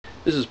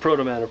This is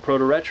Protoman of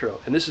Proto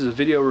Retro, and this is a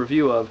video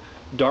review of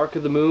Dark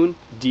of the Moon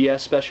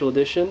DS Special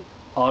Edition,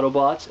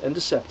 Autobots and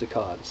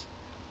Decepticons.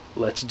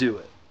 Let's do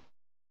it.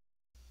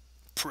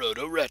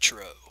 Proto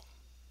Retro.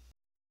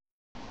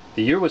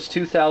 The year was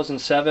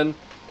 2007,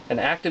 and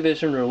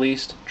Activision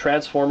released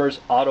Transformers,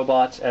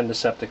 Autobots, and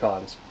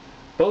Decepticons.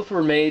 Both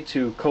were made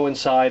to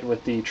coincide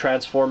with the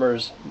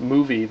Transformers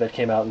movie that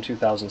came out in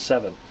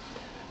 2007.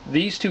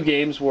 These two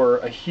games were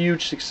a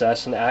huge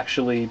success and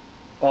actually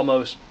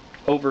almost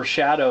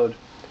overshadowed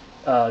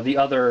the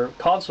other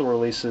console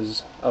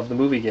releases of the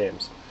movie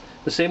games.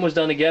 The same was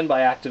done again by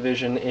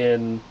Activision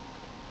in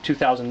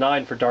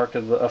 2009 for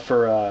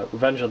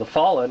Revenge of the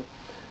Fallen,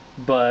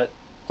 but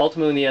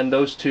ultimately in the end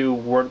those two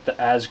weren't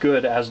as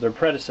good as their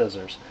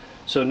predecessors.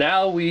 So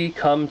now we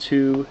come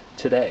to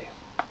today.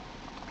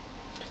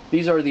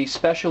 These are the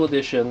special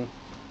edition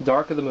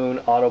Dark of the Moon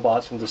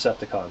Autobots and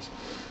Decepticons.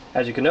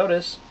 As you can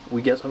notice,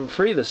 we get them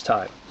free this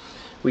time.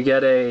 We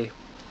get a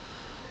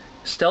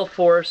Stealth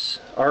Force,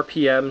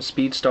 RPM,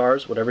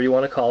 Speedstars, whatever you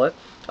want to call it,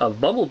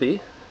 of Bumblebee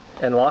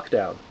and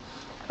Lockdown.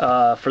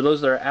 For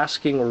those that are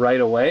asking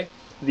right away,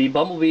 the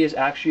Bumblebee is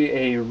actually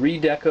a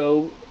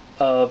redeco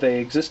of an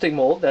existing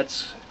mold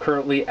that's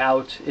currently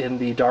out in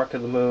the Dark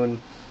of the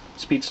Moon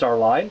Speedstar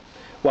line,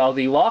 while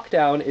the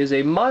Lockdown is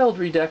a mild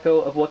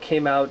redeco of what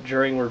came out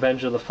during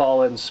Revenge of the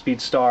Fallen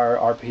Speedstar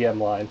RPM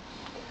line.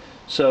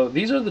 So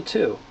these are the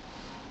two.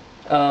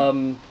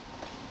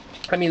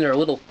 I mean, they're a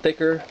little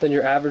thicker than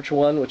your average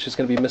one, which is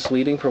going to be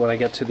misleading for when I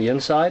get to the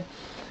inside,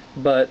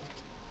 but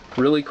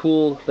really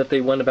cool that they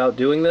went about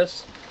doing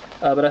this.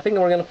 But I think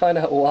we're going to find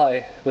out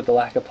why with the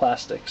lack of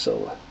plastic,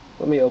 so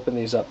let me open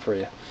these up for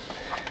you.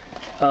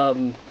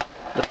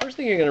 The first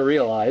thing you're going to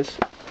realize,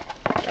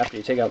 after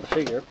you take out the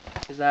figure,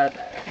 is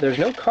that there's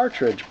no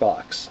cartridge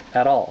box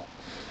at all.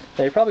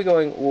 Now you're probably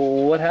going,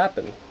 well, what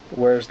happened?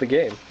 Where's the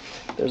game?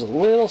 There's a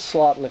little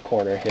slot in the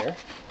corner here.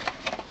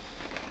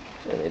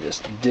 Let me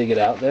just dig it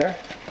out there.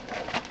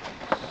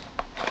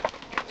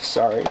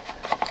 Sorry.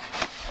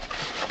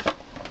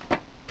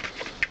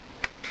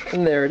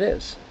 And there it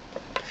is.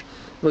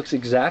 Looks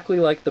exactly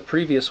like the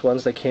previous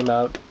ones that came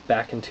out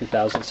back in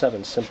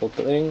 2007. Simple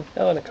thing.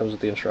 Oh, and it comes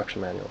with the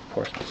instruction manual, of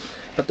course.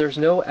 But there's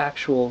no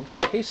actual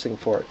casing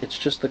for it. It's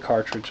just the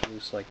cartridge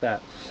loose like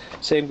that.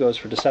 Same goes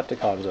for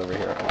Decepticons over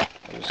here.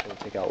 I'm just going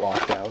to take out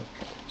Lockdown,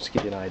 just to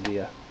give you an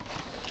idea.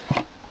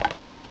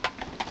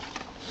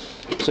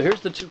 So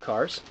here's the two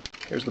cars.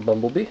 Here's the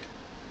Bumblebee.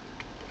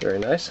 Very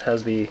nice.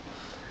 Has the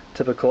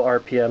typical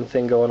RPM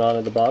thing going on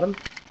at the bottom.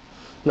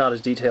 Not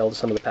as detailed as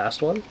some of the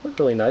past ones, but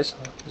really nice.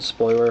 The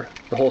spoiler,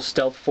 the whole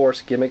Stealth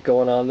Force gimmick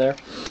going on there.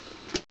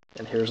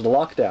 And here's the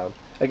Lockdown.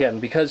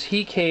 Again, because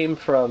he came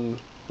from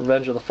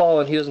Revenge of the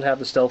Fallen, he doesn't have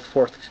the Stealth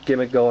Force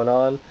gimmick going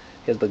on.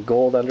 He has the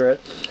gold under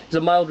it. He's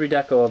a mild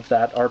redeco of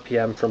that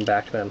RPM from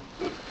back then.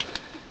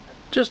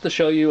 Just to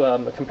show you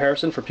a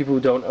comparison for people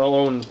who don't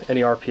own any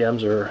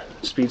RPMs or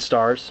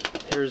Speedstars,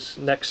 here's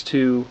next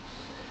to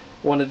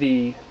one of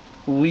the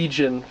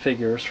Legion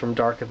figures from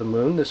Dark of the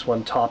Moon, this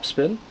one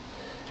Topspin.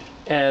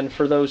 And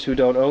for those who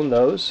don't own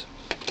those,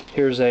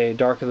 here's a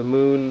Dark of the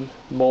Moon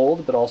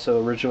mold, but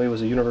also originally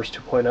was a Universe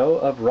 2.0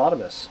 of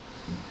Rodimus.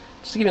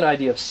 Just to give you an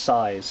idea of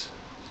size.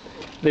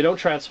 They don't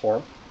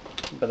transform,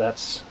 but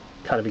that's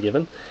kind of a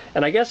given.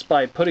 And I guess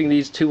by putting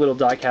these two little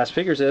die-cast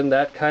figures in,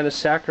 that kind of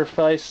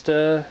sacrificed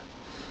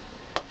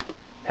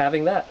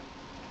having that.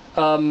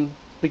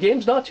 The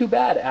game's not too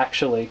bad,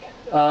 actually.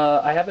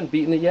 I haven't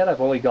beaten it yet. I've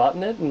only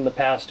gotten it in the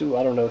past,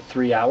 I don't know,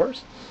 3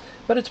 hours.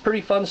 But it's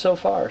pretty fun so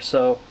far,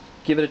 so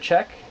give it a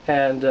check.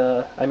 And,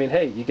 I mean,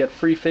 hey, you get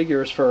free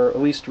figures for at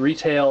least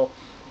retail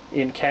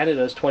in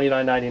Canada is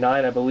 $29.99.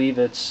 I believe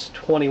it's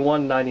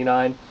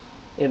 $21.99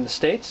 in the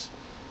States.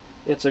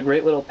 It's a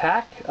great little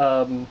pack.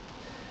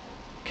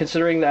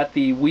 Considering that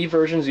the Wii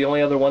version is the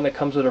only other one that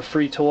comes with a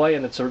free toy,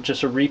 and it's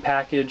just a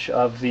repackage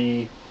of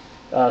the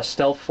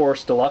Stealth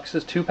Force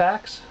Deluxe's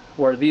 2-packs,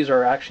 where these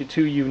are actually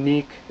two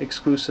unique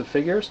exclusive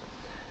figures.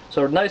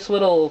 So a nice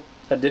little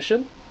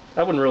addition.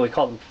 I wouldn't really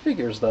call them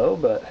figures though,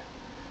 but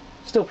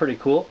still pretty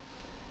cool.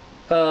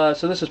 So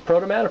this is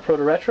Protoman of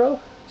Proto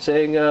Retro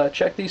saying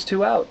check these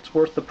two out. It's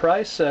worth the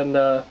price,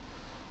 and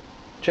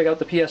check out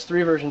the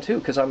PS3 version too,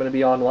 because I'm going to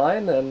be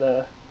online,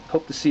 and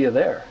hope to see you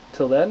there.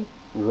 Till then,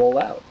 roll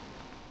out.